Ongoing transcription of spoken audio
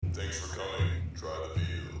Thanks for coming. Try the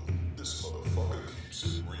deal. This motherfucker keeps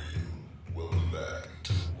it real. Welcome back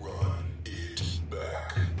to Run It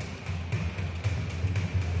Back.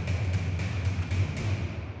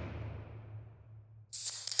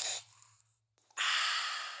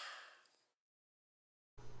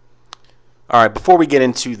 All right, before we get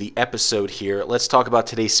into the episode here, let's talk about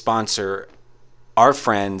today's sponsor, our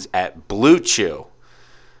friends at Blue Chew.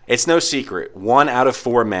 It's no secret, 1 out of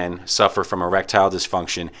 4 men suffer from erectile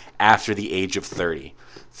dysfunction after the age of 30.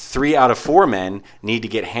 3 out of 4 men need to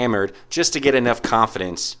get hammered just to get enough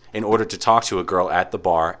confidence in order to talk to a girl at the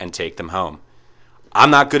bar and take them home. I'm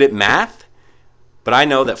not good at math, but I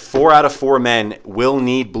know that 4 out of 4 men will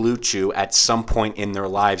need Blue Chew at some point in their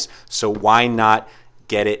lives, so why not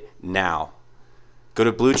get it now? Go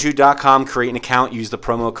to BlueChew.com, create an account, use the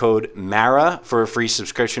promo code MARA for a free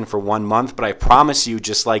subscription for 1 month. But I promise you,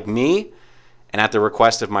 just like me, and at the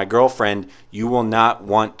request of my girlfriend, you will not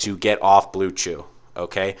want to get off Blue Chew,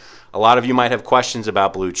 okay? A lot of you might have questions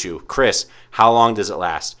about Blue Chew. Chris, how long does it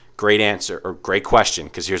last? Great answer, or great question,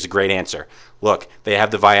 because here's a great answer. Look, they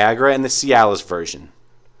have the Viagra and the Cialis version.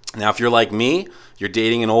 Now, if you're like me, you're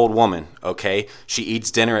dating an old woman, okay? She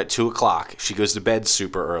eats dinner at 2 o'clock. She goes to bed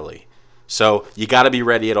super early. So you got to be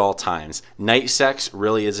ready at all times. Night sex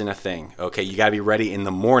really isn't a thing, okay? You got to be ready in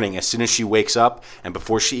the morning as soon as she wakes up and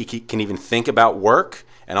before she can even think about work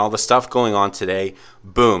and all the stuff going on today,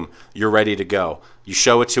 boom, you're ready to go. You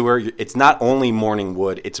show it to her. It's not only morning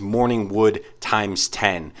wood, it's morning wood times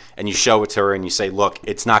 10. And you show it to her and you say, look,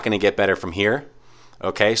 it's not going to get better from here,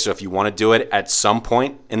 okay? So if you want to do it at some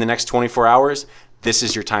point in the next 24 hours, this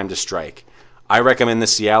is your time to strike. I recommend the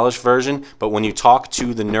Cialis version, but when you talk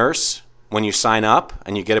to the nurse, when you sign up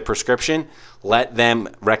and you get a prescription, let them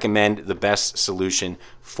recommend the best solution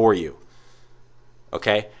for you.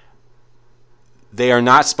 Okay? They are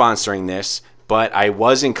not sponsoring this, but I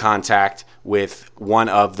was in contact with one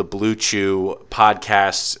of the Blue Chew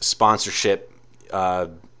podcast sponsorship,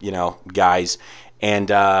 guys,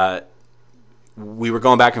 and we were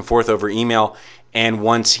going back and forth over email. And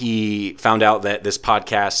once he found out that this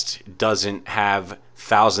podcast doesn't have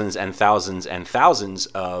thousands and thousands and thousands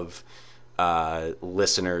of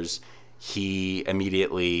listeners, he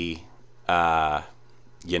immediately,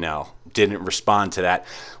 didn't respond to that,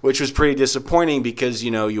 which was pretty disappointing because,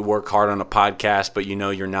 you work hard on a podcast, but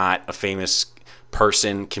you're not a famous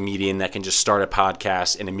person, comedian that can just start a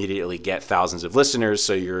podcast and immediately get thousands of listeners.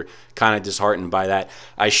 So you're kind of disheartened by that.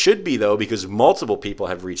 I should be, though, because multiple people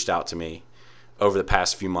have reached out to me over the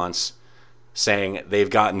past few months saying they've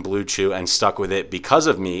gotten Blue Chew and stuck with it because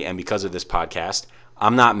of me and because of this podcast.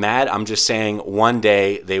 I'm not mad. I'm just saying one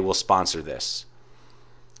day they will sponsor this.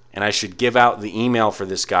 And I should give out the email for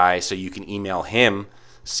this guy so you can email him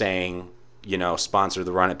saying, sponsor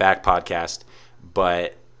the Run It Back podcast.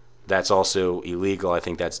 But that's also illegal. I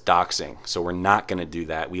think that's doxing. So we're not going to do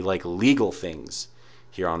that. We like legal things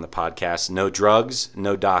here on the podcast. No drugs,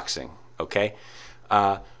 no doxing. Okay?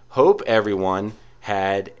 Hope everyone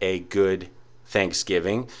had a good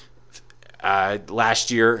Thanksgiving. Last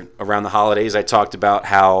year, around the holidays, I talked about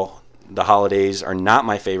how the holidays are not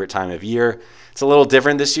my favorite time of year. It's a little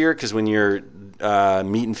different this year because when you're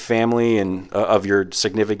meeting family and of your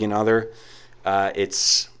significant other,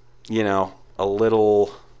 it's a little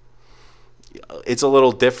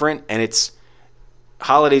different, and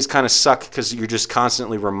holidays kind of suck because you're just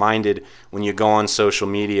constantly reminded when you go on social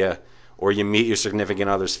media or you meet your significant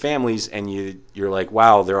other's families, and you're like,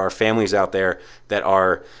 wow, there are families out there that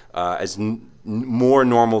are more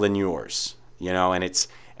normal than yours, and it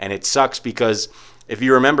sucks because if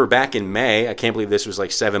you remember back in May, I can't believe this was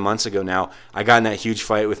like 7 months ago now, I got in that huge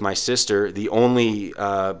fight with my sister, the only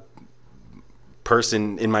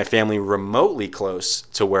person in my family remotely close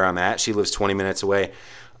to where I'm at. She lives 20 minutes away.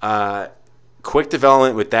 Quick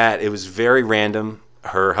development with that. It was very random.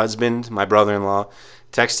 Her husband, my brother-in-law,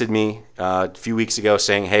 texted me a few weeks ago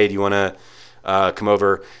saying, hey, do you want to come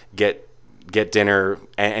over, get dinner,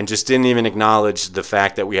 and just didn't even acknowledge the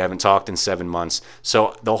fact that we haven't talked in 7 months.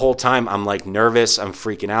 So the whole time I'm like nervous, I'm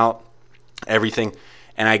freaking out, everything.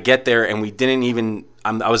 And I get there and we didn't even,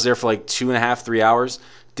 I was there for like 2.5, 3 hours,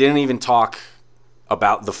 didn't even talk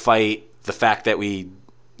about the fight, the fact that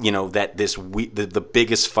that the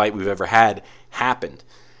biggest fight we've ever had happened.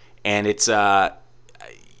 And it's,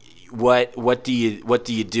 what do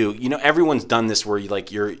you do? Everyone's done this where you're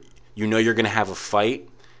going to have a fight,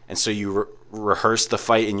 and so you rehearse the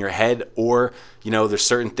fight in your head, or there's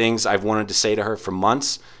certain things I've wanted to say to her for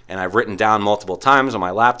months, and I've written down multiple times on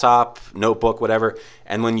my laptop, notebook, whatever.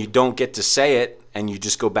 And when you don't get to say it, and you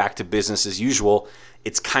just go back to business as usual,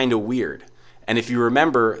 it's kind of weird. And if you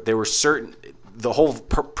remember, there were the whole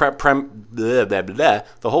the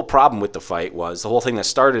whole problem with the fight was, the whole thing that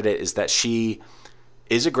started it is that she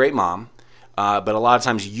is a great mom, but a lot of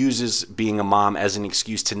times uses being a mom as an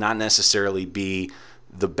excuse to not necessarily be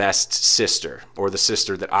the best sister or the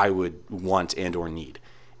sister that I would want and or need.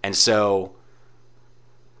 And so,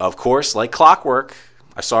 of course, like clockwork,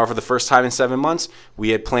 I saw her for the first time in 7 months. We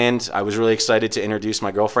had planned, I was really excited to introduce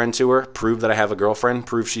my girlfriend to her, prove that I have a girlfriend,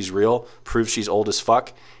 prove she's real, prove she's old as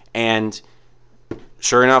fuck. And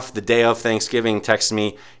sure enough, the day of Thanksgiving, texted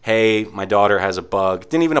me, hey, my daughter has a bug.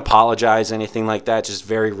 Didn't even apologize, anything like that. Just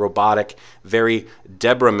very robotic, very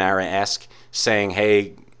Deborah Mara-esque, saying,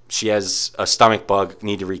 hey, she has a stomach bug,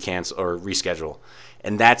 need to recancel or reschedule.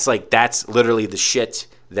 And that's literally the shit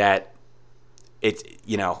that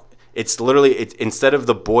it's literally, instead of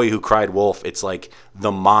the boy who cried wolf, it's like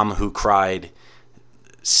the mom who cried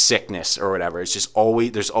sickness or whatever. It's just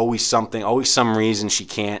there's always something, always some reason she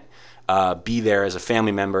can't be there as a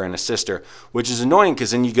family member and a sister, which is annoying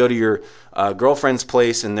because then you go to your girlfriend's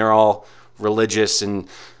place and they're all religious and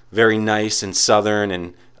very nice and Southern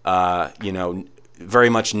and, very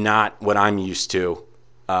much not what I'm used to.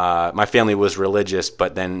 My family was religious,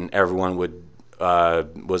 but then everyone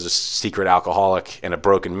was a secret alcoholic and a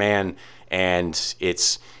broken man, and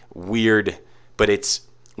it's weird. But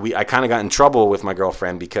I kind of got in trouble with my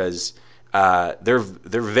girlfriend because they're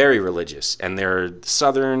very religious, and they're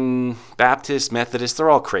Southern Baptist, Methodist.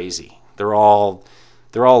 They're all crazy. They're all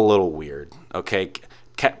a little weird. Okay.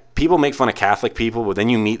 People make fun of Catholic people, but then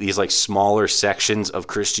you meet these like smaller sections of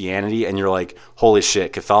Christianity and you're like, holy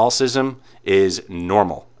shit, Catholicism is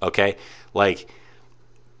normal, okay? Like,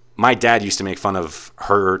 my dad used to make fun of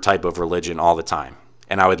her type of religion all the time.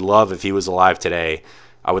 And I would love, if he was alive today,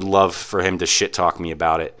 I would love for him to shit talk me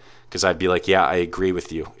about it, because I'd be like, yeah, I agree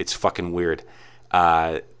with you. It's fucking weird.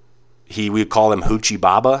 We'd call him Hoochie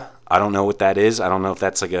Baba. I don't know what that is. I don't know if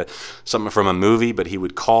that's like something from a movie, but he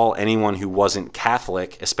would call anyone who wasn't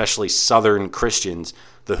Catholic, especially Southern Christians,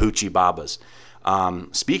 the Hoochie Babas.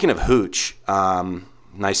 Speaking of hooch,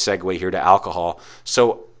 nice segue here to alcohol.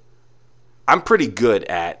 So I'm pretty good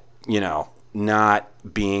at,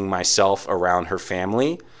 not being myself around her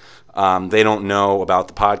family. They don't know about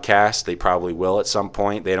the podcast. They probably will at some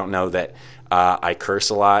point. They don't know that I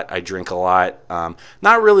curse a lot. I drink a lot.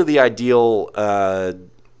 Not really the ideal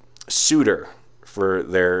suitor for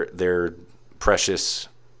their precious,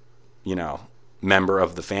 member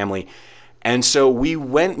of the family. And so me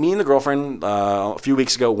and the girlfriend, a few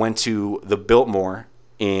weeks ago, went to the Biltmore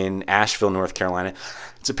in Asheville, North Carolina.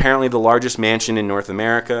 It's apparently the largest mansion in North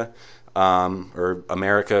America, or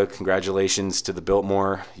America. Congratulations to the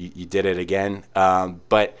Biltmore. You did it again.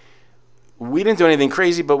 But we didn't do anything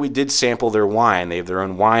crazy, but we did sample their wine. They have their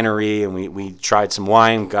own winery, and we tried some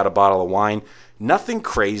wine, got a bottle of wine. Nothing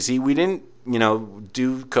crazy. We didn't,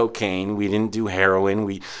 do cocaine. We didn't do heroin.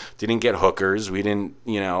 We didn't get hookers. We didn't,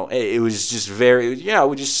 it was just very,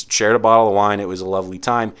 we just shared a bottle of wine. It was a lovely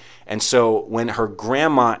time. And so when her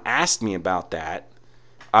grandma asked me about that,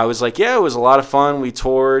 I was like, yeah, it was a lot of fun. We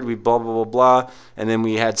toured, we blah, blah, blah, blah. And then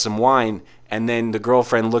we had some wine. And then the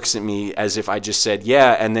girlfriend looks at me as if I just said,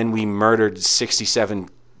 yeah. And then we murdered 67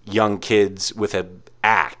 young kids with an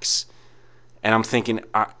axe. And I'm thinking,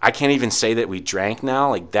 I can't even say that we drank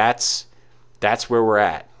now. Like, that's where we're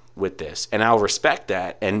at with this. And I'll respect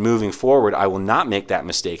that. And moving forward, I will not make that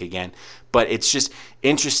mistake again. But it's just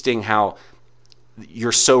interesting how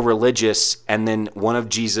you're so religious, and then one of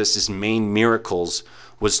Jesus' main miracles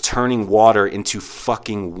was turning water into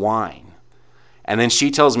fucking wine. And then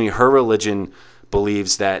she tells me her religion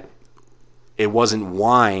believes that it wasn't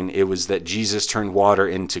wine, it was that Jesus turned water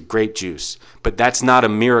into grape juice. But that's not a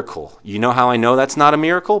miracle. You know how I know that's not a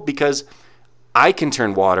miracle? Because I can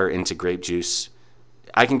turn water into grape juice.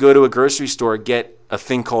 I can go to a grocery store, get a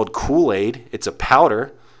thing called Kool-Aid. It's a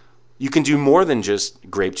powder. You can do more than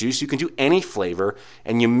just grape juice. You can do any flavor,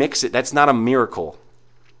 and you mix it. That's not a miracle.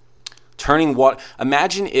 Turning water.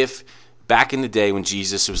 Imagine if back in the day when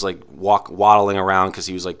Jesus was like waddling around because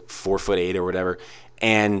he was like 4'8" or whatever,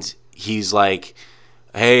 and he's like,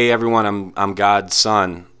 hey, everyone, I'm God's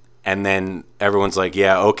son. And then everyone's like,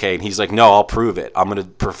 yeah, okay. And he's like, no, I'll prove it. I'm going to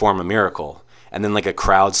perform a miracle. And then like a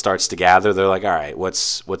crowd starts to gather. They're like, all right,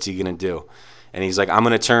 what's he going to do? And he's like, I'm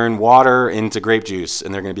going to turn water into grape juice.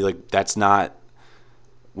 And they're going to be like, that's not,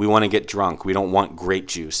 we want to get drunk. We don't want grape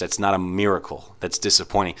juice. That's not a miracle. That's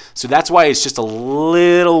disappointing. So that's why it's just a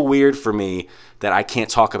little weird for me that I can't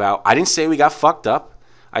talk about. I didn't say we got fucked up.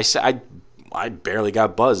 I said I barely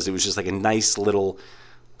got buzzed. It was just like a nice little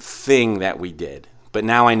thing that we did. But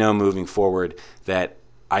now I know moving forward that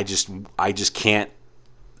I just can't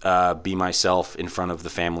be myself in front of the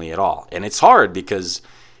family at all. And it's hard because,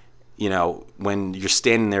 when you're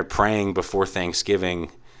standing there praying before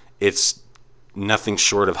Thanksgiving, it's nothing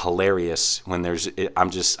short of hilarious when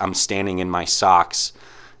I'm standing in my socks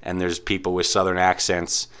and there's people with Southern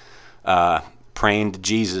accents praying to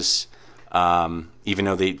Jesus, even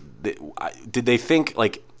though did they think,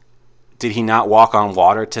 like, did he not walk on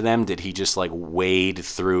water to them? Did he just, like, wade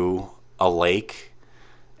through a lake?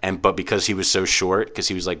 But because he was so short, because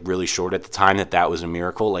he was, like, really short at the time, that was a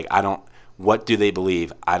miracle. Like, what do they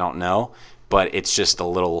believe? I don't know, but it's just a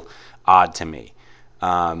little odd to me.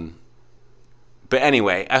 But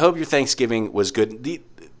anyway, I hope your Thanksgiving was good.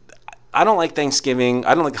 I don't like Thanksgiving.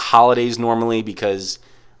 I don't like holidays normally because,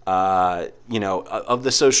 of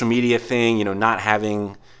the social media thing, not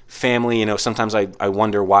having family. Sometimes I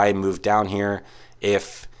wonder why I moved down here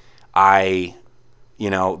if the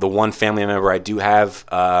one family member I do have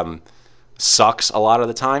sucks a lot of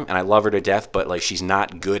the time, and I love her to death, but, like, she's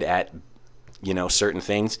not good at, certain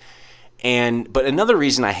things. But another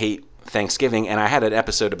reason I hate Thanksgiving, and I had an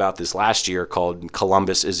episode about this last year called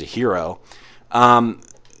Columbus is a Hero.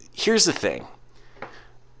 Here's the thing.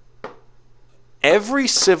 Every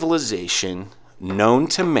civilization known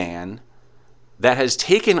to man that has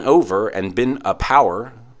taken over and been a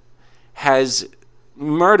power has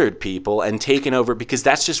murdered people and taken over because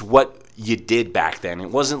that's just what you did back then. It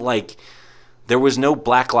wasn't like there was no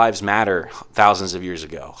Black Lives Matter thousands of years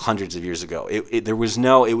ago, hundreds of years ago. It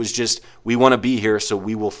was just, we want to be here, so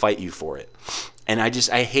we will fight you for it. And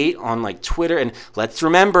I hate on, like, Twitter, and let's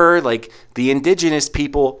remember, like, the indigenous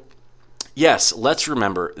people, yes, let's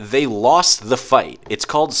remember, they lost the fight. It's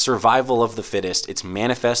called survival of the fittest. It's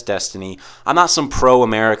manifest destiny. I'm not some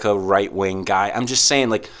pro-America right-wing guy. I'm just saying,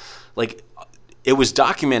 like it was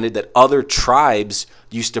documented that other tribes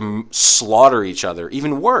used to slaughter each other,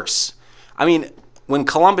 even worse. I mean, when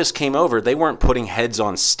Columbus came over, they weren't putting heads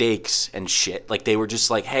on stakes and shit. Like, they were just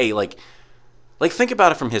like, hey, like think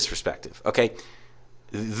about it from his perspective, okay?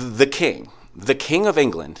 The king of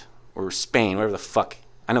England, or Spain, whatever the fuck,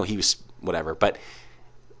 I know he was whatever, but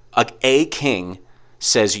a king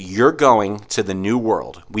says, you're going to the New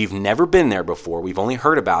World. We've never been there before. We've only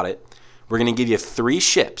heard about it. We're going to give you 3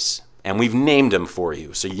 ships, and we've named them for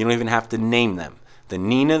you, so you don't even have to name them. The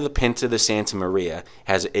Nina, the Pinta, the Santa Maria.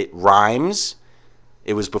 It rhymes.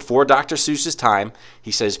 It was before Dr. Seuss's time.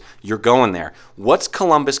 He says, you're going there. What's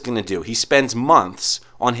Columbus going to do? He spends months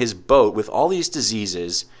on his boat with all these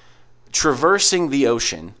diseases, traversing the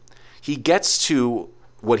ocean. He gets to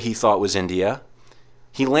what he thought was India.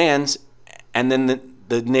 He lands, and then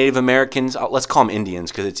the Native Americans, let's call them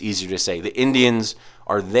Indians because it's easier to say. The Indians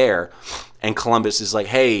are there, and Columbus is like,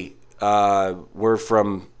 hey, we're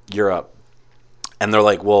from Europe. And they're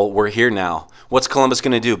like, well, we're here now. What's Columbus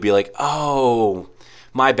going to do? Be like, oh,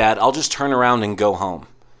 my bad. I'll just turn around and go home.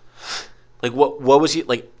 Like, what was he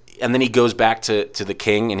like? And then he goes back to the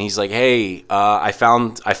king, and he's like, hey, I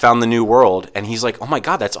found the New World. And he's like, oh, my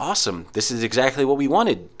God, that's awesome. This is exactly what we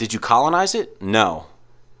wanted. Did you colonize it? No.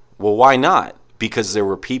 Well, why not? Because there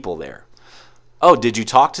were people there. Oh, did you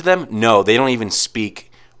talk to them? No, they don't even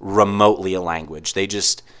speak remotely a language.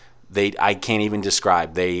 I can't even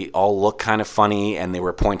describe. They all look kind of funny, and they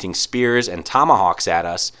were pointing spears and tomahawks at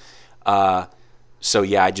us. So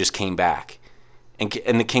yeah, I just came back. And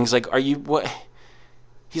the king's like, are you what?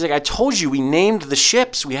 He's like, I told you, we named the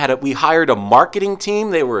ships. We hired a marketing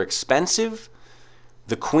team. They were expensive.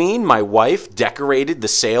 The queen, my wife, decorated the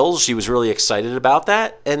sails. She was really excited about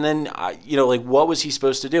that. And then, what was he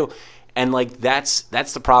supposed to do? And, like, that's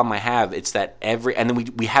the problem I have. It's that and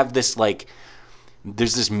then we have this, like,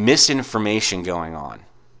 there's this misinformation going on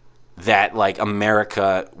that, like,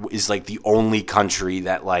 America is, like, the only country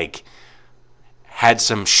that, like, had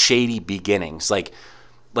some shady beginnings. Like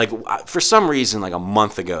for some reason, like a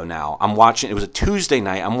month ago now, it was a Tuesday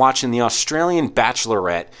night, I'm watching the Australian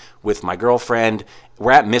Bachelorette with my girlfriend.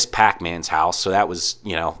 We're at Miss Pac-Man's house, so that was,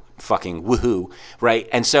 fucking woohoo, right?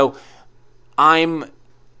 And so we're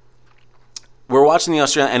watching the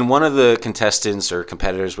Australian, and one of the contestants or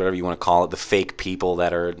competitors, whatever you want to call it, the fake people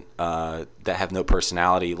that are that have no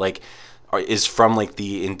personality, like, is from, like,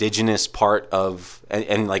 the indigenous part of,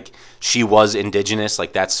 and like, she was indigenous,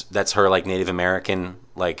 like, that's her, like, Native American,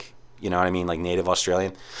 like, you know what I mean, like, Native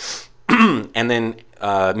Australian. And then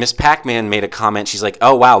Miss Pac-Man made a comment. She's like,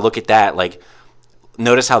 oh wow, look at that, like,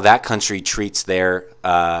 notice how that country treats their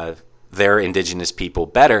indigenous people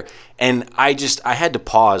better. And I had to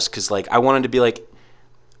pause because, like, I wanted to be like,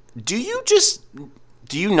 do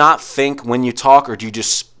you not think when you talk, or do you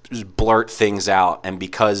just blurt things out? And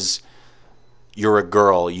because you're a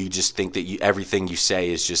girl, you just think that everything you say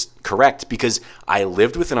is just correct. Because I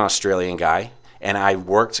lived with an Australian guy, and I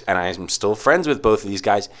worked, and I'm still friends with both of these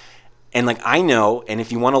guys. And like, I know, and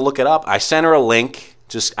if you want to look it up, I sent her a link.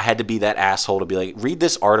 Just, I had to be that asshole to be like, read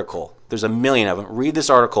this article. There's a million of them. Read this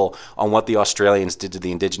article on what the Australians did to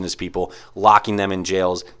the indigenous people, locking them in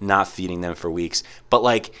jails, not feeding them for weeks. But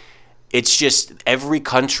like, it's just, every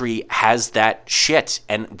country has that shit,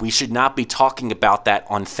 and we should not be talking about that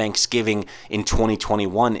on Thanksgiving in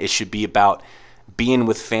 2021. It should be about being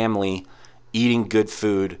with family, eating good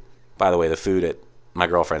food. By the way, the food at my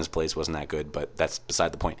girlfriend's place wasn't that good, but that's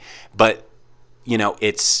beside the point. But, you know,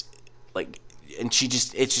 it's like, and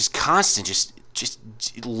it's just constant. Just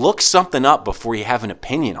look something up before you have an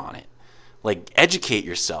opinion on it. Like, educate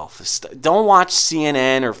yourself. Don't watch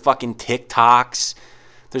CNN or fucking TikToks.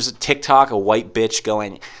 There's a TikTok, a white bitch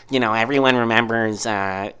going, you know, everyone remembers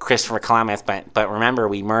Christopher Columbus, but remember,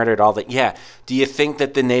 we murdered all the... Yeah. Do you think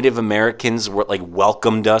that the Native Americans were like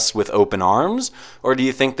welcomed us with open arms? Or do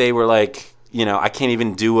you think they were like, you know, I can't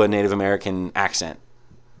even do a Native American accent,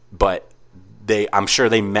 but I'm sure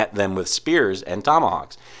they met them with spears and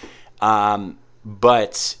tomahawks.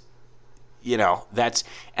 But, you know, that's...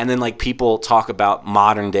 And then, like, people talk about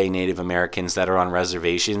modern-day Native Americans that are on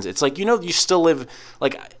reservations. It's like, you know, you still live...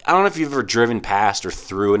 Like, I don't know if you've ever driven past or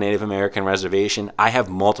through a Native American reservation. I have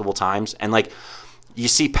multiple times. And, like, you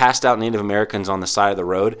see passed-out Native Americans on the side of the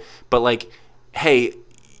road. But, like, hey,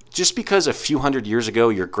 just because a few hundred years ago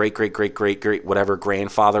your great-great-great-great-great whatever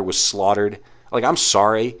grandfather was slaughtered, like, I'm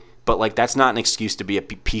sorry, but, like, that's not an excuse to be a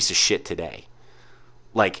piece of shit today.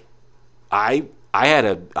 Like, I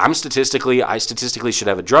statistically should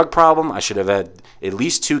have a drug problem. I should have had at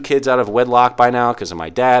least 2 kids out of wedlock by now because of my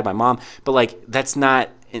dad, my mom. But like, that's not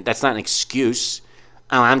an excuse.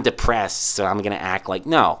 Oh, I'm depressed, so I'm gonna act like...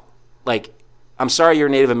 No. Like, I'm sorry you're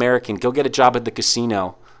a Native American. Go get a job at the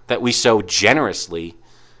casino that we so generously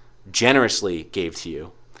gave to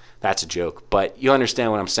you. That's a joke, but you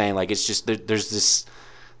understand what I'm saying. Like, it's just there's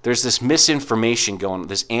this misinformation going,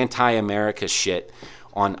 this anti-America shit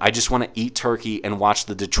on, I just want to eat turkey and watch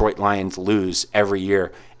the Detroit Lions lose every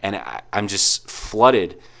year. And I'm just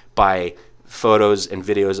flooded by photos and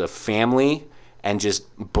videos of family and just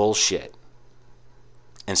bullshit.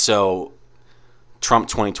 And so, Trump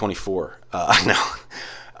 2024.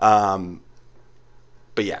 No.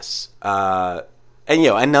 But yes. And, you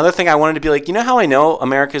know, another thing I wanted to be like, you know how I know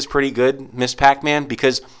America's pretty good, Miss Pac-Man?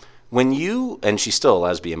 Because when you, and she's still a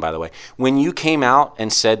lesbian, by the way, when you came out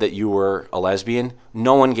and said that you were a lesbian,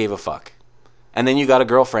 no one gave a fuck. And then you got a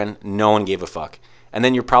girlfriend, no one gave a fuck. And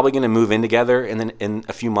then you're probably going to move in together, and then in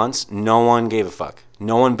a few months, no one gave a fuck.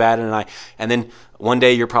 No one batted an eye. And then one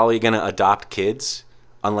day you're probably going to adopt kids,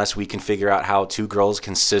 unless we can figure out how 2 girls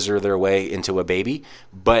can scissor their way into a baby.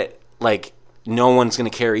 But, like, no one's going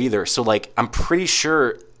to care either. So, like, I'm pretty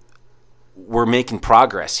sure we're making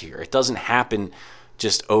progress here. It doesn't happen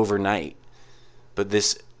just overnight. But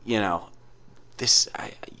this, you know,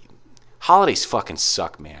 holidays fucking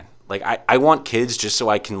suck, man. Like, I want kids just so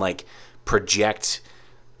I can, like, project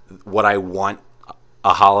what I want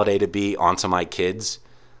a holiday to be onto my kids.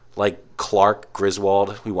 Like Clark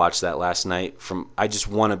Griswold, we watched that last night. I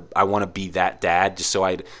want to be that dad, just so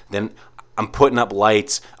I'm putting up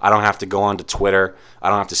lights. I don't have to go onto Twitter. I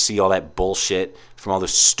don't have to see all that bullshit from all the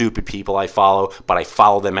stupid people I follow, but I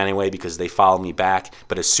follow them anyway because they follow me back.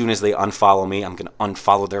 But as soon as they unfollow me, I'm gonna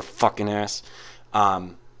unfollow their fucking ass.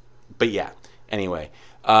 But yeah, anyway.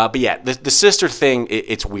 But yeah, the sister thing,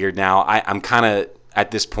 it's weird now. I'm kind of,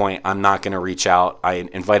 at this point, I'm not going to reach out. I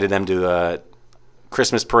invited them to a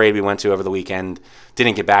Christmas parade we went to over the weekend.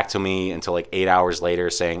 Didn't get back to me until like 8 hours later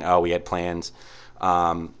saying, oh, we had plans.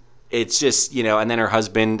 It's just, you know, and then her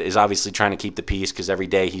husband is obviously trying to keep the peace because every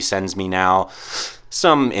day he sends me now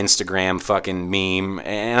some Instagram fucking meme,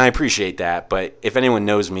 and I appreciate that. But if anyone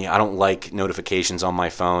knows me, I don't like notifications on my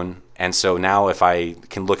phone. And so now if I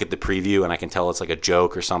can look at the preview and I can tell it's like a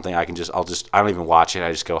joke or something, I don't even watch it.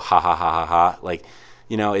 I just go, ha, ha, ha, ha, ha. Like,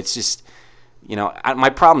 you know, it's just, you know, my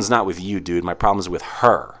problem's not with you, dude. My problem's with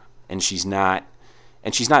her. And she's not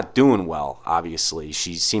doing well, obviously.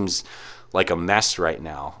 She seems like a mess right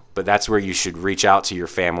now. But that's where you should reach out to your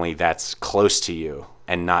family that's close to you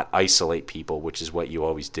and not isolate people, which is what you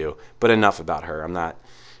always do. But enough about her. I'm not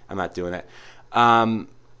doing that.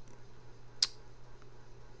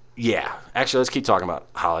 Yeah, actually, let's keep talking about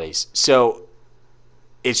holidays. So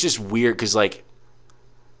it's just weird because, like,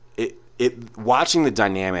 watching the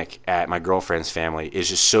dynamic at my girlfriend's family is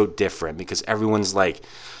just so different because everyone's like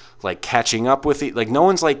like catching up with it. Like no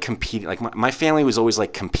one's like competing. Like my family was always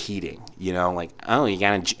like competing, you know, like,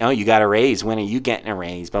 you got a raise. When are you getting a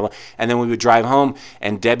raise? Blah, blah. And then we would drive home,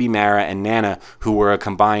 and Debbie, Mara, and Nana, who were a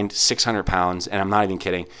combined 600 pounds, and I'm not even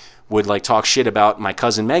kidding, would like talk shit about my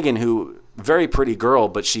cousin Megan, who very pretty girl,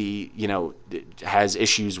 but she, you know, has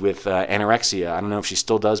issues with anorexia. I don't know if she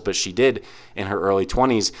still does, but she did in her early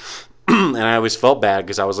 20s. And I always felt bad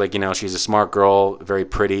because I was like, you know, she's a smart girl, very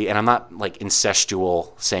pretty. And I'm not like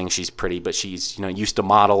incestual saying she's pretty, but she's, you know, used to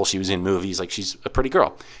model. She was in movies. Like, she's a pretty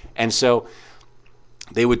girl. And so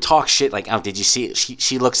they would talk shit like, oh, did you see it?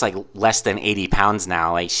 She looks like less than 80 pounds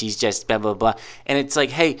now. Like, she's just blah, blah, blah. And it's like,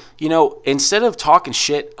 hey, you know, instead of talking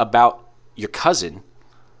shit about your cousin,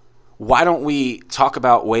 why don't we talk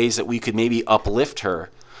about ways that we could maybe uplift her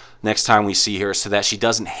next time we see her so that she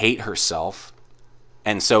doesn't hate herself?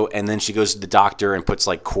 And then she goes to the doctor and puts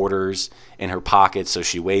like quarters in her pocket so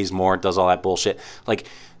she weighs more, does all that bullshit. Like,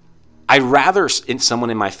 I'd rather someone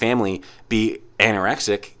in my family be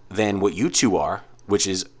anorexic than what you two are, which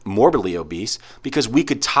is morbidly obese, because we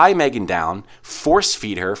could tie Megan down, force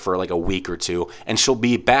feed her for like a week or two, and she'll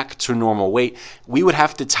be back to normal weight. We would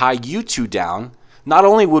have to tie you two down. Not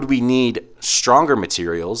only would we need stronger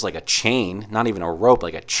materials, like a chain, not even a rope,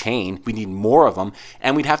 like a chain, we need more of them,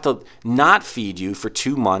 and we'd have to not feed you for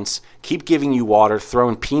 2 months, keep giving you water,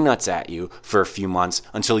 throwing peanuts at you for a few months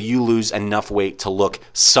until you lose enough weight to look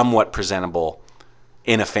somewhat presentable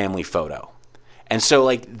in a family photo. And so,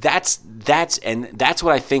 like, that's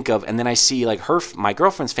what I think of. And then I see like my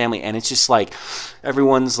girlfriend's family, and it's just like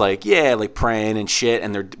everyone's like, yeah, like praying and shit,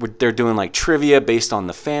 and they're doing like trivia based on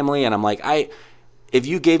the family, and I'm like, if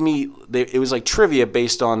you gave me, it was like trivia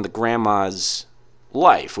based on the grandma's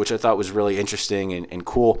life, which I thought was really interesting and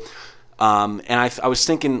cool. And I was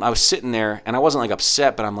thinking, I was sitting there, and I wasn't like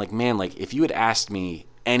upset, but I'm like, man, like if you had asked me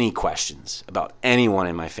any questions about anyone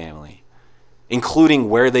in my family, including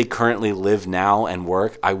where they currently live now and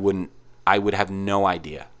work, I would have no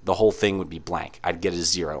idea. The whole thing would be blank. I'd get a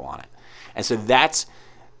 0 on it. And so that's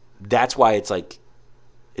why it's like,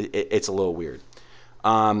 it's a little weird.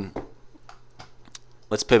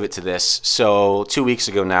 Let's pivot to this. So 2 weeks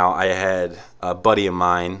ago now, I had a buddy of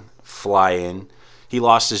mine fly in. He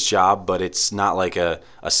lost his job, but it's not like a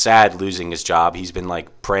sad losing his job. He's been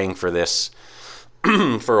like praying for this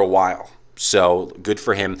for a while. So good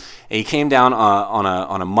for him. And he came down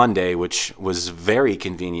on a Monday, which was very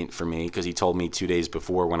convenient for me because he told me 2 days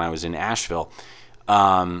before when I was in Asheville.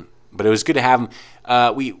 But it was good to have him.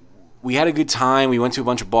 We had a good time. We went to a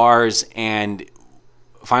bunch of bars, and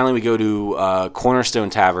finally, we go to Cornerstone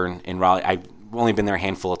Tavern in Raleigh. I've only been there a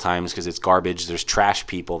handful of times because it's garbage. There's trash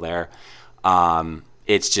people there.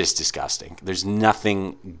 It's just disgusting. There's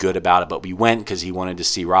nothing good about it, but we went because he wanted to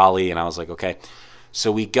see Raleigh, and I was like, okay.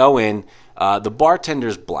 So we go in. The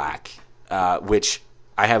bartender's black, which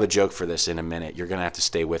I have a joke for this in a minute. You're going to have to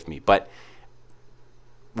stay with me. But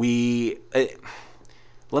let me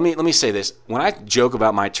say this. When I joke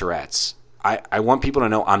about my Tourette's, I want people to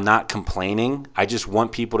know I'm not complaining. I just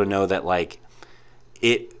want people to know that, like,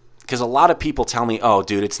 because a lot of people tell me, oh,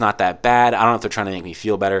 dude, it's not that bad. I don't know if they're trying to make me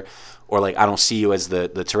feel better, or like, I don't see you as the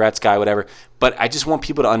Tourette's guy, whatever. But I just want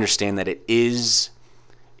people to understand that it is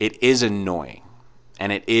annoying,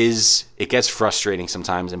 and it gets frustrating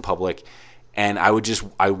sometimes in public. And I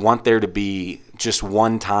want there to be just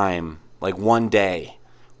one time, like one day,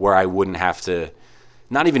 where I wouldn't have to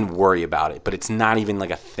not even worry about it, but it's not even like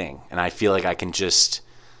a thing. And I feel like I can just,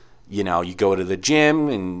 you know, you go to the gym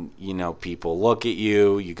and, you know, people look at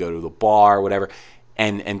you, you go to the bar, whatever,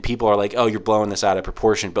 and people are like, oh, you're blowing this out of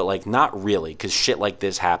proportion, but like not really, because shit like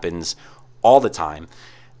this happens all the time.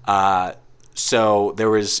 So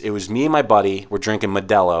it was me and my buddy, we're drinking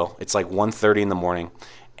Modelo. It's like 1:30 in the morning,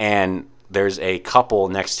 and there's a couple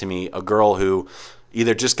next to me, a girl who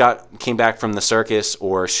either just came back from the circus,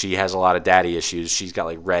 or she has a lot of daddy issues. She's got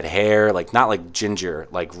like red hair, like not like ginger,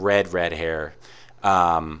 like red hair,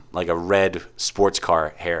 like a red sports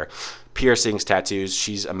car hair, piercings, tattoos.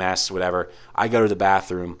 She's a mess, whatever. I go to the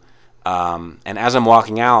bathroom, and as I'm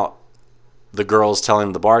walking out, the girl's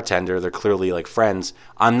telling the bartender, they're clearly like friends,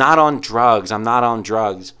 I'm not on drugs.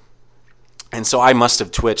 And so I must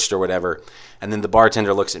have twitched or whatever. And then the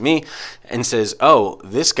bartender looks at me and says, oh,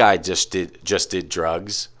 this guy just did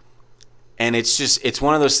drugs. And it's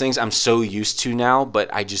one of those things I'm so used to now,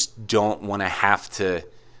 but I just don't want to have to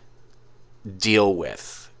deal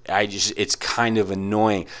with. It's kind of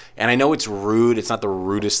annoying. And I know it's rude. It's not the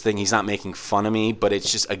rudest thing. He's not making fun of me, but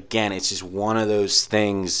it's just one of those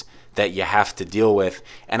things that you have to deal with.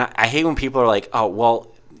 And I hate when people are like, oh, well,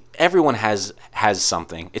 everyone has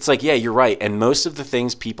something. It's like, yeah, you're right. And most of the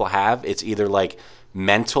things people have, it's either like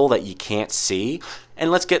mental that you can't see.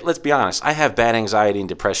 And let's be honest, I have bad anxiety and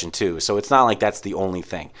depression too, so it's not like that's the only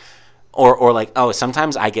thing. Or like, oh,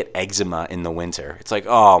 sometimes I get eczema in the winter. It's like,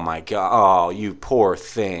 oh my God, oh, you poor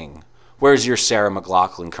thing. Where's your Sarah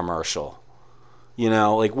McLachlan commercial? You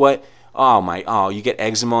know, like what? Oh, you get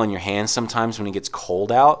eczema on your hands sometimes when it gets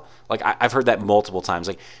cold out. Like I've heard that multiple times.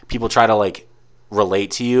 Like people try to like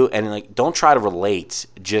relate to you, and like don't try to relate.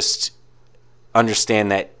 Just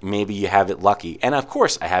understand that maybe you have it lucky. And of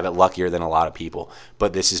course I have it luckier than a lot of people,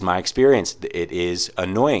 but this is my experience. It is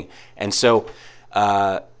annoying. And so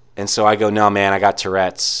I go, no, man, I got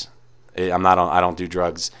Tourette's. I don't do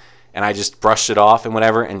drugs. And I just brushed it off and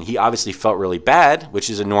whatever. And he obviously felt really bad, which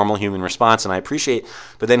is a normal human response, and I appreciate.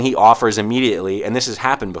 But then he offers immediately, and this has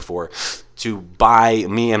happened before, to buy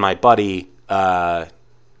me and my buddy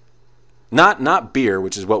not beer,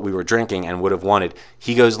 which is what we were drinking and would have wanted.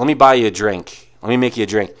 He goes, let me buy you a drink. Let me make you a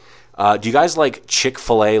drink. Do you guys like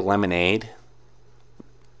Chick-fil-A lemonade?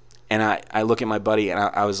 And I look at my buddy and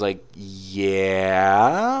I was like,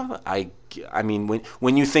 yeah. I mean,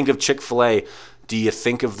 when you think of Chick-fil-A, do you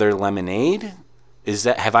think of their lemonade?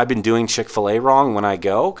 Have I been doing Chick-fil-A wrong when I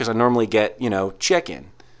go? Because I normally get,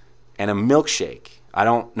 chicken and a milkshake. I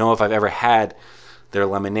don't know if I've ever had their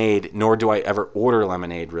lemonade, nor do I ever order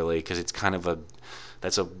lemonade really, because it's kind of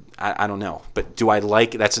I don't know. But do I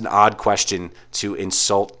like, that's an odd question to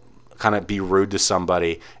insult, kind of be rude to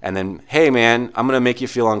somebody, and then, hey man, I'm going to make you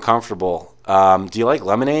feel uncomfortable. Do you like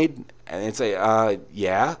lemonade? And it's like,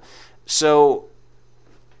 yeah. So,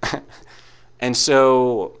 and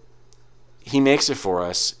so he makes it for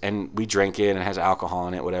us, and we drink it, and it has alcohol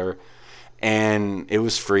in it, whatever. And it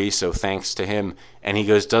was free, so thanks to him. And he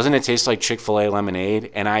goes, doesn't it taste like Chick-fil-A lemonade?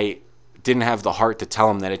 And I didn't have the heart to tell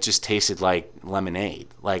him that it just tasted like lemonade.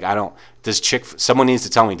 Like, someone needs to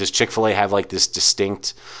tell me, does Chick-fil-A have like this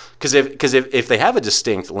distinct, because if they have a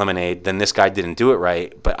distinct lemonade, then this guy didn't do it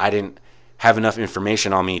right, but I didn't have enough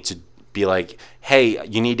information on me to be like, hey,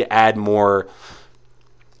 you need to add more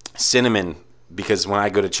cinnamon, because when I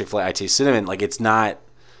go to Chick-fil-A, I taste cinnamon. Like,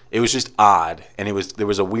 it was just odd, and there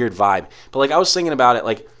was a weird vibe. But like I was thinking about it,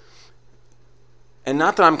 like, and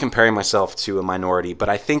not that I'm comparing myself to a minority, but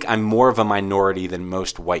I think I'm more of a minority than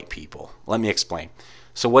most white people. Let me explain.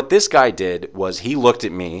 So what this guy did was he looked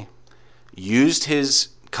at me, used his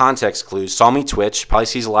context clues, saw me twitch, probably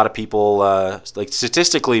sees a lot of people, like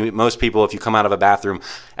statistically, most people, if you come out of a bathroom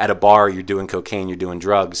at a bar, you're doing cocaine, you're doing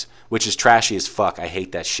drugs, which is trashy as fuck. I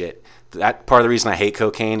hate that shit. That part of the reason I hate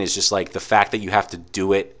cocaine is just like the fact that you have to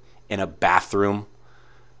do it in a bathroom.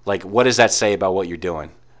 Like, what does that say about what you're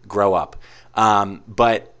doing? Grow up.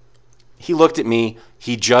 But he looked at me,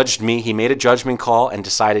 he judged me, he made a judgment call and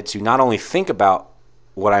decided to not only think about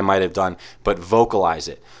what I might have done, but vocalize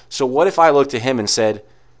it. So what if I looked at him and said,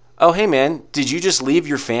 oh, hey man, did you just leave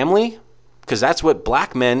your family? Because that's what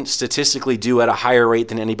black men statistically do at a higher rate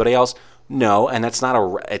than anybody else. No, and that's not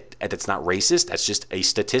racist. That's just a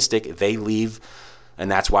statistic. They leave,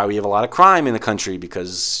 and that's why we have a lot of crime in the country,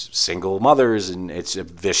 because single mothers, and it's a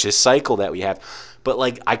vicious cycle that we have. But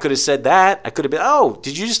like, I could have said that. I could have been, oh,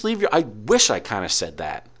 did you just leave I wish I kind of said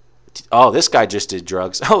that. Oh, this guy just did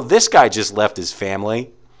drugs. Oh, this guy just left his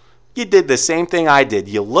family. You did the same thing I did.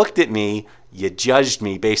 You looked at me, you judged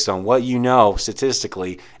me based on what you know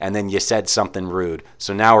statistically, and then you said something rude.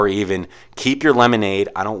 So now we're even. Keep your lemonade.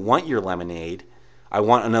 I don't want your lemonade. I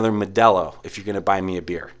want another Modelo if you're going to buy me a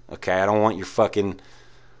beer. Okay? I don't want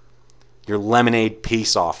your lemonade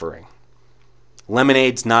peace offering.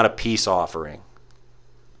 Lemonade's not a peace offering.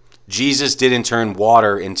 Jesus didn't turn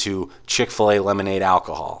water into Chick-fil-A lemonade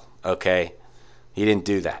alcohol. Okay? He didn't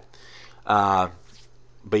do that.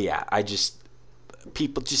 But yeah,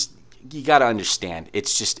 people just, you got to understand,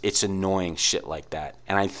 it's annoying shit like that.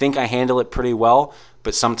 And I think I handle it pretty well,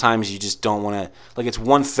 but sometimes you just don't want to, like, it's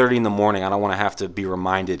 1:30 in the morning, I don't want to have to be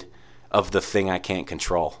reminded of the thing I can't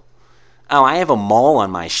control. Oh, I have a mole on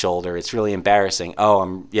my shoulder, it's really embarrassing.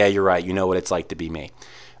 Oh, yeah, you're right, you know what it's like to be me.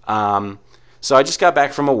 So I just got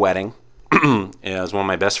back from a wedding. It was one of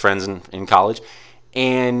my best friends in college,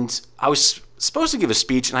 and I was supposed to give a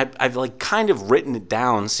speech, and I've like kind of written it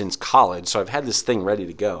down since college, so I've had this thing ready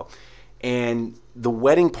to go. And the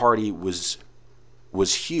wedding party was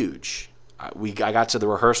huge. I got to the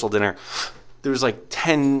rehearsal dinner. There was like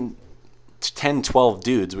 10, 12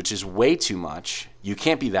 dudes, which is way too much. You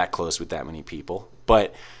can't be that close with that many people.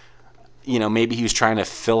 But, maybe he was trying to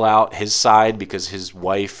fill out his side because his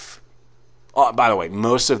wife... Oh, by the way,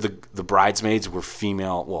 most of the bridesmaids were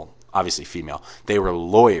female. Well, obviously female. They were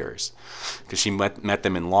lawyers because she met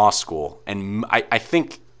them in law school. And I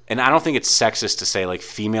think, and I don't think it's sexist to say, like,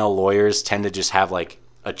 female lawyers tend to just have like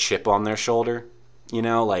a chip on their shoulder. You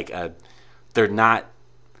know, like they're not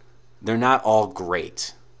all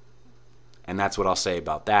great, and that's what I'll say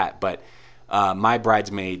about that. But my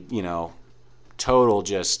bridesmaid, you know, total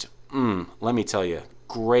just let me tell you,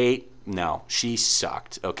 great. No, she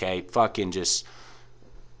sucked. Okay, fucking just.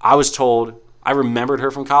 I was told, I remembered her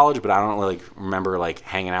from college, but I don't really remember like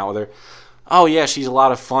hanging out with her. Oh yeah, she's a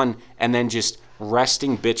lot of fun, and then just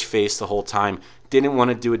resting bitch face the whole time. Didn't want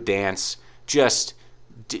to do a dance. Just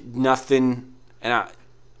did nothing, and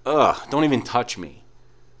don't even touch me.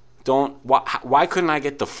 Don't. Why couldn't I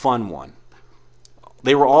get the fun one?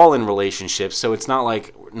 They were all in relationships, so it's not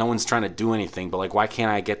like no one's trying to do anything. But like, why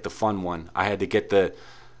can't I get the fun one? I had to get the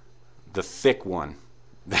thick one.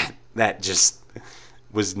 That just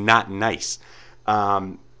was not nice.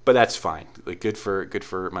 But that's fine. Like, good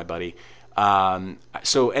for my buddy.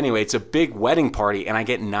 So anyway, it's a big wedding party, and I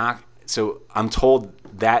get knocked. So I'm told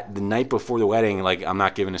that the night before the wedding, like, I'm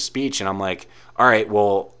not giving a speech, and I'm like, all right,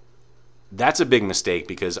 well, that's a big mistake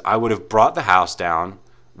because I would have brought the house down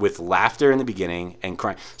with laughter in the beginning and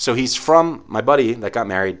crying. So my buddy that got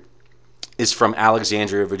married is from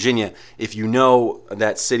Alexandria, Virginia. If you know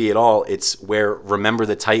that city at all, it's where Remember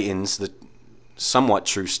the Titans, the somewhat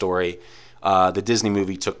true story, the Disney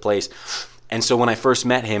movie took place. And so when I first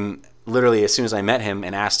met him, literally as soon as I met him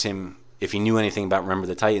and asked him if he knew anything about Remember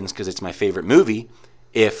the Titans, because it's my favorite movie,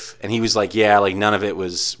 and he was like, yeah, like none of it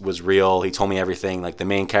was real. He told me everything. Like the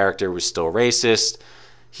main character was still racist.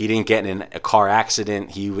 He didn't get in a car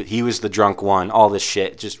accident. He was the drunk one. All this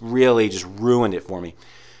shit just really just ruined it for me.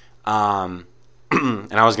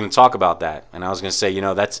 And I was going to talk about that, and I was going to say, you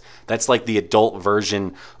know, that's like the adult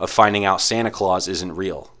version of finding out Santa Claus isn't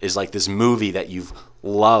real. Is like this movie that you've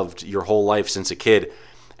loved your whole life since a kid,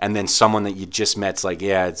 and then someone that you just met's like,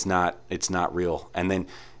 yeah, it's not real. And then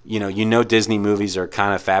you know Disney movies are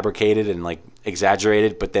kind of fabricated and like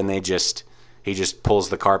exaggerated, but then he just pulls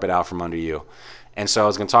the carpet out from under you. And so I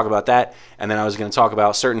was going to talk about that, and then I was going to talk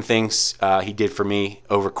about certain things he did for me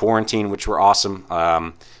over quarantine, which were awesome.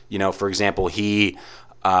 You know, for example, we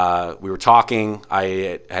were talking.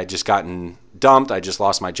 I had just gotten dumped. I just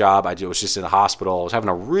lost my job. I was just in the hospital. I was having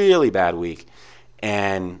a really bad week,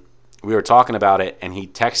 and we were talking about it, and he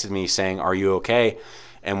texted me saying, "Are you okay?"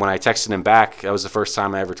 And when I texted him back, that was the first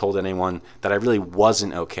time I ever told anyone that I really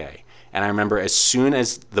wasn't okay. And I remember as soon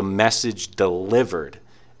as the message delivered,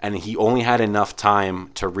 and he only had enough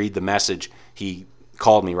time to read the message, he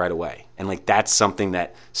called me right away. And like that's something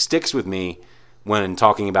that sticks with me when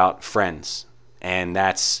talking about friends. And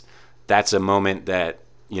that's a moment that,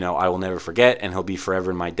 you know, I will never forget, and he'll be forever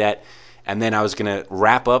in my debt. And then I was going to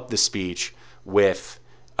wrap up the speech with,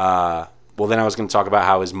 then I was going to talk about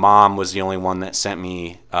how his mom was the only one that sent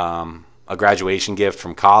me a graduation gift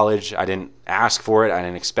from college. I didn't ask for it. I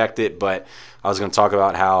didn't expect it. But I was going to talk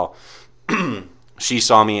about how she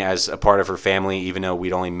saw me as a part of her family, even though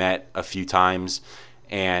we'd only met a few times.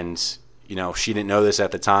 And you know, she didn't know this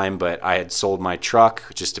at the time, but I had sold my truck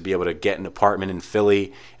just to be able to get an apartment in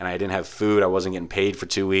Philly, and I didn't have food. I wasn't getting paid for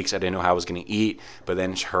 2 weeks. I didn't know how I was going to eat. But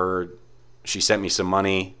then she sent me some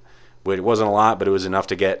money. It wasn't a lot, but it was enough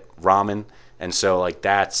to get ramen. And so, like,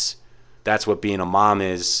 that's what being a mom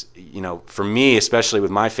is. You know, for me, especially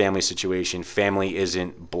with my family situation, family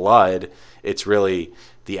isn't blood. It's really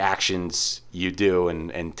the actions you do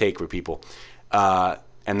and take with people. And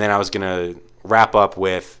then I was going to wrap up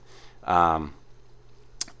with,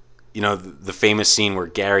 you know, the famous scene where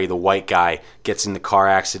Gary, the white guy, gets in the car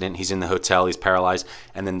accident. He's in the hotel. He's paralyzed.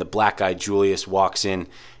 And then the black guy, Julius, walks in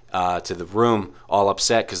to the room all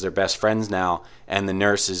upset because they're best friends now. And the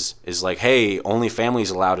nurse is like, hey, only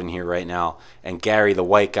family's allowed in here right now. And Gary, the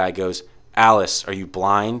white guy, goes, Alice, are you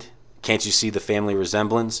blind? Can't you see the family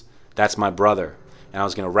resemblance? That's my brother. And I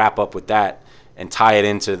was going to wrap up with that and tie it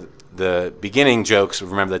into the beginning jokes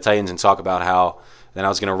of Remember the Titans and talk about how then I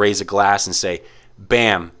was going to raise a glass and say,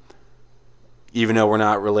 bam, even though we're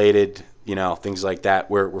not related, you know, things like that.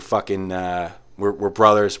 We're fucking, we're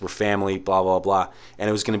brothers, we're family, blah, blah, blah. And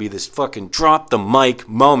it was going to be this fucking drop the mic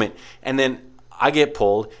moment. And then I get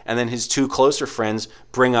pulled, and then his two closer friends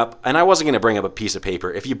bring up, and I wasn't going to bring up a piece of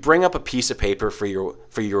paper. If you bring up a piece of paper for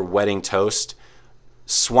your wedding toast,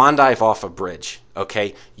 swan dive off a bridge,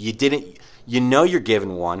 okay? You know you're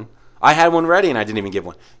given one. I had one ready and I didn't even give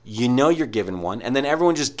one. You know you're given one, and then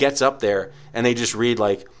everyone just gets up there and they just read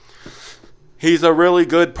like, he's a really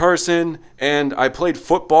good person, and I played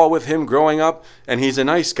football with him growing up, and he's a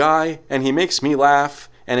nice guy, and he makes me laugh.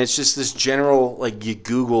 And it's just this general, like, you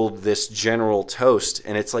Googled this general toast,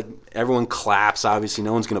 and it's like everyone claps. Obviously,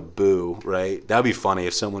 no one's going to boo, right? That would be funny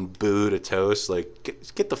if someone booed a toast. Like,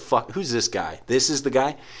 get the fuck, who's this guy? This is the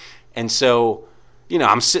guy? And so, you know,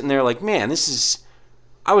 I'm sitting there like, man, this is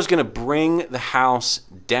I was going to bring the house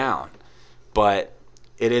down. But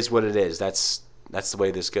it is what it is. That's the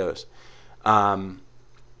way this goes.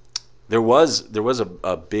 There was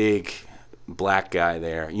a big black guy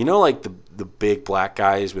there. You know, like the big black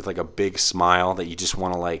guys with like a big smile that you just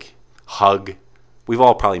want to like hug. We've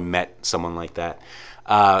all probably met someone like that.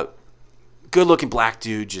 Good looking black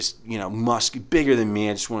dude, just, you know, musky, bigger than me.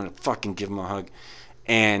 I just wanted to fucking give him a hug.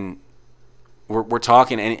 And we're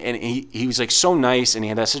talking, and he was like so nice, and he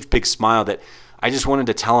had that such big smile that I just wanted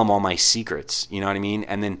to tell him all my secrets, you know what I mean?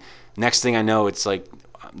 And then next thing I know, it's like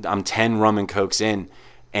I'm 10 rum and cokes in,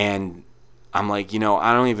 and I'm like, you know,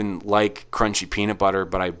 I don't even like crunchy peanut butter,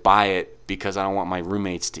 but I buy it because I don't want my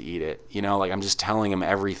roommates to eat it. You know, like I'm just telling him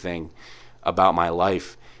everything about my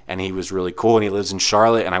life, and he was really cool, and he lives in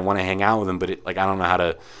Charlotte, and I want to hang out with him, but I don't know I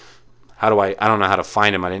don't know how to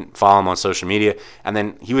find him. I didn't follow him on social media. And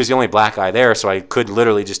then he was the only black guy there, so I could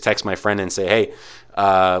literally just text my friend and say, hey,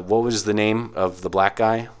 what was the name of the black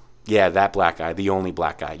guy? Yeah, that black guy, the only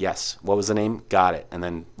black guy. Yes. What was the name? Got it. And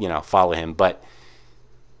then, you know, follow him. But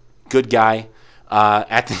good guy.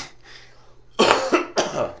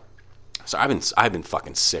 So I've been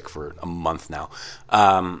fucking sick for a month now.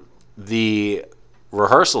 The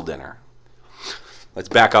rehearsal dinner. Let's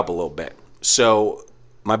back up a little bit. So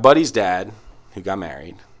my buddy's dad, who got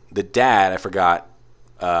married, the dad, I forgot,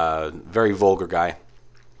 very vulgar guy.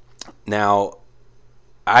 Now,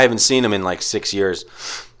 I haven't seen him in like 6 years.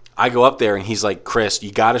 I go up there and he's like, Chris,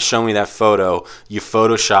 you got to show me that photo you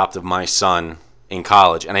photoshopped of my son in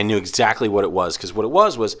college. And I knew exactly what it was, because what it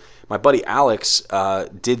was my buddy Alex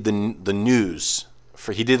did the news.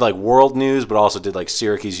 He did like world news, but also did like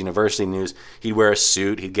Syracuse University news. He'd wear a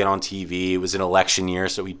suit. He'd get on TV. It was an election year,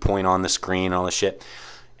 so he'd point on the screen and all this shit.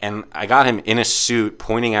 And I got him in a suit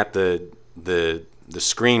pointing at the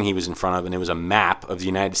screen he was in front of, and it was a map of the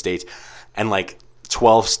United States. And like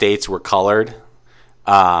 12 states were colored.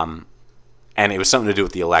 And it was something to do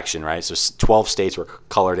with the election, right? So 12 states were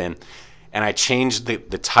colored in. And I changed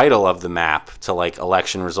the title of the map to like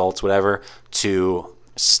election results, whatever, to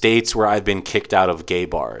states where I've been kicked out of gay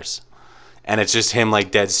bars. And it's just him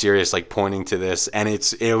like dead serious, like pointing to this. And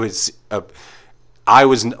I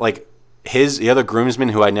was like, the other groomsmen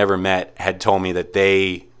who I never met had told me that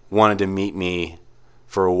they wanted to meet me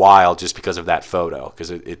for a while just because of that photo,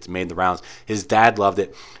 because it made the rounds. His dad loved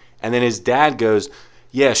it. And then his dad goes,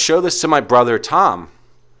 yeah, show this to my brother Tom.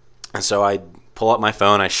 And so I pull up my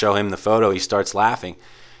phone, I show him the photo, he starts laughing.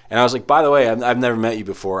 And I was like, by the way, I've never met you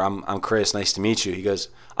before. I'm Chris, nice to meet you. He goes,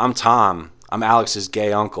 I'm Tom. I'm Alex's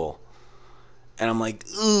gay uncle. And I'm like,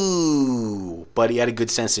 ooh. But he had a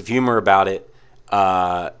good sense of humor about it.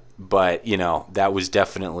 But, you know, that was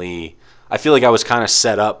definitely, I feel like I was kind of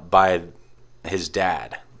set up by his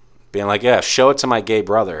dad. Being like, yeah, show it to my gay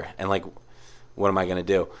brother. And like, what am I going to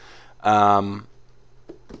do? I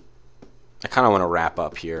kind of want to wrap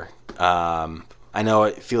up here. I know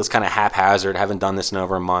it feels kind of haphazard. Haven't done this in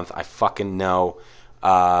over a month. I fucking know.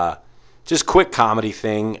 Just quick comedy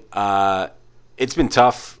thing. It's been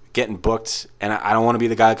tough getting booked, and I don't want to be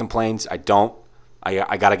the guy that complains. I don't.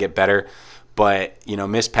 I got to get better. But, you know,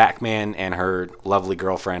 Miss Pac-Man and her lovely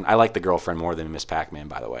girlfriend. I like the girlfriend more than Miss Pac-Man,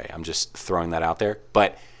 by the way. I'm just throwing that out there.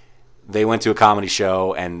 But they went to a comedy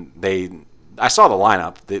show, and I saw the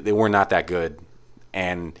lineup. They were not that good.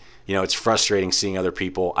 And, you know, it's frustrating seeing other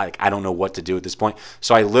people. I don't know what to do at this point.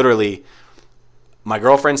 So I literally, my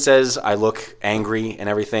girlfriend says I look angry and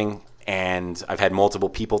everything. And I've had multiple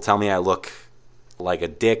people tell me I look like a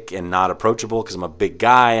dick and not approachable because I'm a big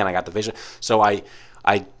guy and I got the vision. So I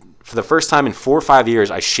for the first time in 4 or 5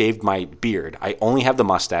 years, I shaved my beard. I only have the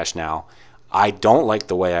mustache now. I don't like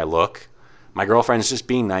the way I look. My girlfriend's just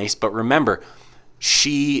being nice. But remember,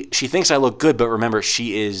 she thinks I look good, but remember,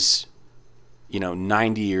 she is, you know,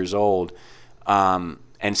 90 years old. And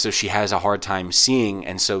so she has a hard time seeing.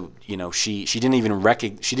 And so, you know, she didn't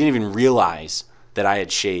even realize that I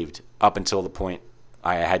had shaved up until the point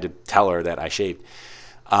I had to tell her that I shaved.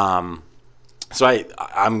 So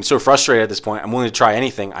I'm so frustrated at this point. I'm willing to try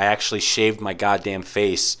anything. I actually shaved my goddamn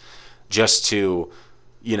face just to,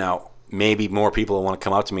 you know, maybe more people will want to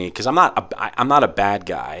come up to me, because I'm not a bad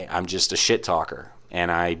guy. I'm just a shit talker, and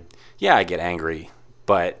I get angry,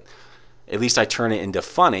 but at least I turn it into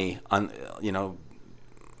funny. You know,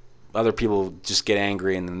 other people just get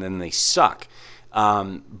angry and then they suck.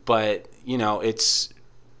 But you know,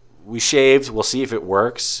 we shaved. We'll see if it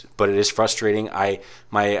works, but it is frustrating.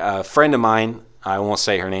 My friend of mine, I won't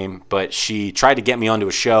say her name, but she tried to get me onto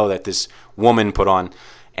a show that this woman put on,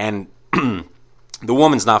 and the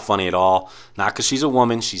woman's not funny at all. Not because she's a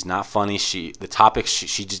woman. She's not funny. The topics,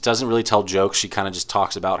 she just doesn't really tell jokes. She kind of just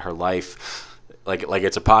talks about her life. like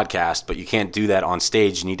it's a podcast, but you can't do that on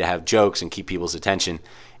stage. You need to have jokes and keep people's attention.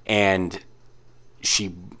 And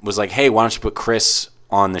she was like, hey, why don't you put Chris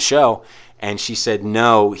on the show? And she said,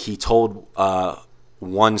 no, he told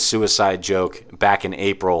one suicide joke back in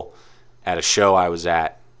April at a show I was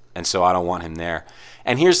at, and so I don't want him there.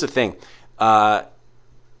 And here's the thing.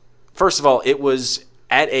 First of all, it was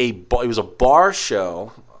a bar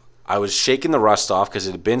show. I was shaking the rust off because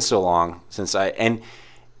it had been so long since and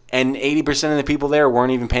 80% of the people there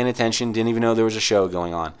weren't even paying attention, didn't even know there was a show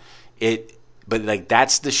going on. But like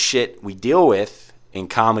that's the shit we deal with in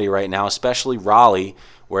comedy right now, especially Raleigh,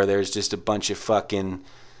 where there's just a bunch of fucking,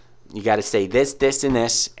 you got to say this, this, and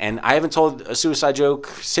this. And I haven't told a suicide joke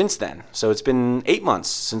since then. So it's been 8 months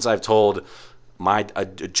since I've told a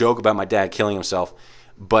joke about my dad killing himself.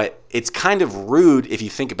 But it's kind of rude if you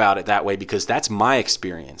think about it that way, because that's my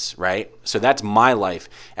experience, right? So that's my life.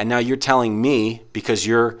 And now you're telling me, because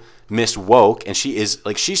you're Miss Woke, and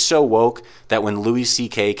she's so woke that when Louis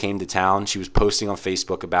C.K. came to town, she was posting on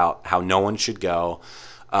Facebook about how no one should go.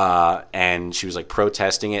 And she was like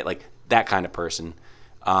protesting it, like that kind of person.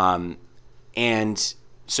 And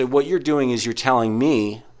so what you're doing is you're telling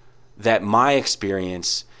me that my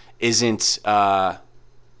experience isn't right,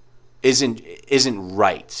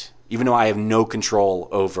 even though I have no control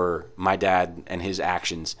over my dad and his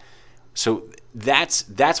actions. So that's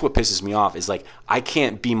what pisses me off, is like I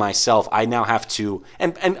can't be myself. I now have to,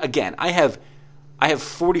 and again, I have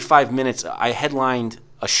 45 minutes. I headlined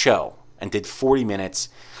a show and did 40 minutes,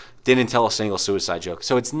 didn't tell a single suicide joke.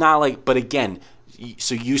 So it's not like, but again,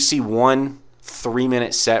 so you see one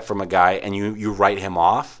 3-minute set from a guy and you write him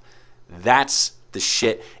off. That's the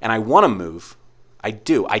shit. And I want to move. I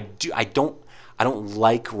do. I don't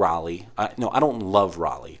like Raleigh. No, I don't love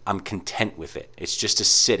Raleigh. I'm content with it. It's just a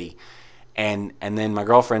city. And then my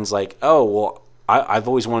girlfriend's like, oh, well, I've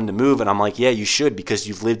always wanted to move. And I'm like, yeah, you should, because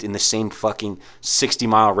you've lived in the same fucking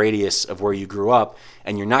 60-mile radius of where you grew up,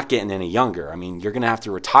 and you're not getting any younger. I mean, you're going to have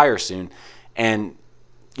to retire soon. And,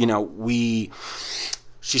 you know,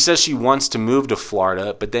 she says she wants to move to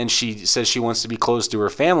Florida, but then she says she wants to be close to her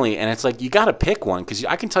family. And it's like, you got to pick one, because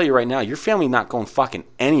I can tell you right now, your family not going fucking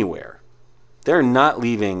anywhere. They're not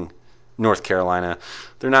leaving North Carolina.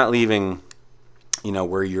 They're not leaving, you know,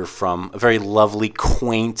 where you're from. A very lovely,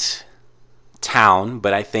 quaint town.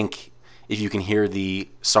 But I think if you can hear the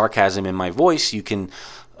sarcasm in my voice, you can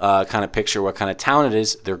kind of picture what kind of town it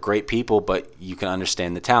is. They're great people, but you can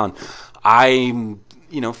understand the town. I'm,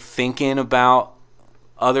 you know, thinking about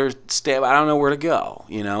other state. I don't know where to go.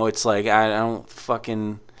 You know, it's like I don't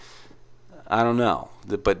know.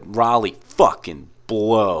 But Raleigh fucking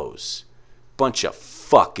blows. Bunch of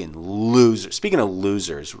fucking losers. Speaking of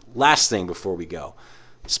losers, last thing before we go.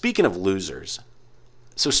 Speaking of losers,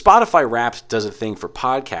 so Spotify Wrapped does a thing for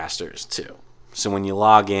podcasters too. So when you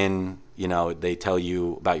log in, you know, they tell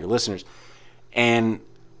you about your listeners. And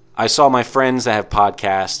I saw my friends that have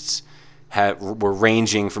podcasts were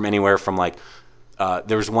ranging from anywhere from like,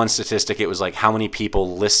 there was one statistic, it was like how many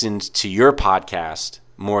people listened to your podcast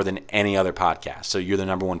more than any other podcast. So you're the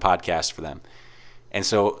number one podcast for them. And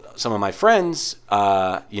so some of my friends,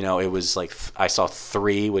 you know, it was like I saw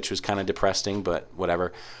 3, which was kind of depressing, but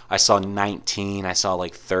whatever. I saw 19, I saw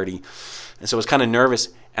like 30. And so I was kind of nervous.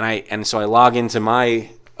 And so I log into my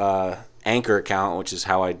Anchor account, which is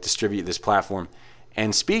how I distribute this platform.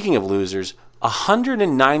 And speaking of losers,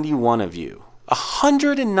 191 of you,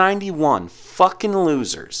 191 fucking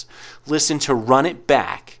losers listen to Run It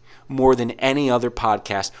Back more than any other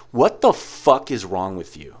podcast. What the fuck is wrong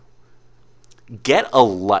with you? Get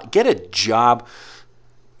a job,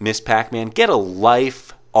 Miss Pac-Man. Get a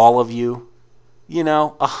life, all of you. You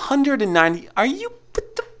know, 190. Are you?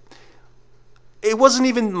 It wasn't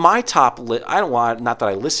even my top list. I don't want, not that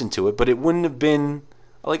I listened to it, but it wouldn't have been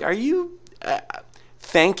like. Are you?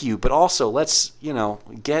 Thank you, but also let's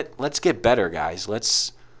get better, guys.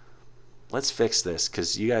 Let's fix this,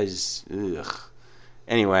 because you guys. Ugh.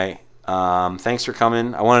 Anyway, thanks for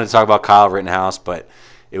coming. I wanted to talk about Kyle Rittenhouse, but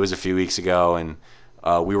it was a few weeks ago, and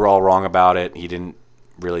we were all wrong about it. He didn't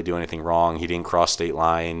really do anything wrong. He didn't cross state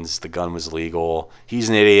lines. The gun was legal. He's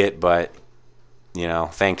an idiot, but, you know,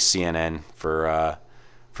 thanks CNN for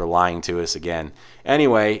lying to us again.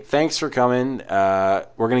 Anyway, thanks for coming. We're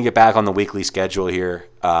going to get back on the weekly schedule here.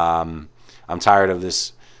 I'm tired of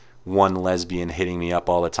this one lesbian hitting me up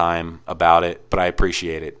all the time about it, but I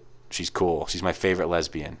appreciate it. She's cool. She's my favorite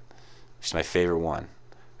lesbian. She's my favorite one.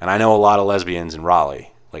 And I know a lot of lesbians in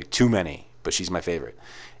Raleigh. Like, too many, but she's my favorite.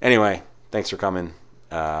 Anyway, thanks for coming.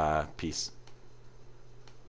 Peace.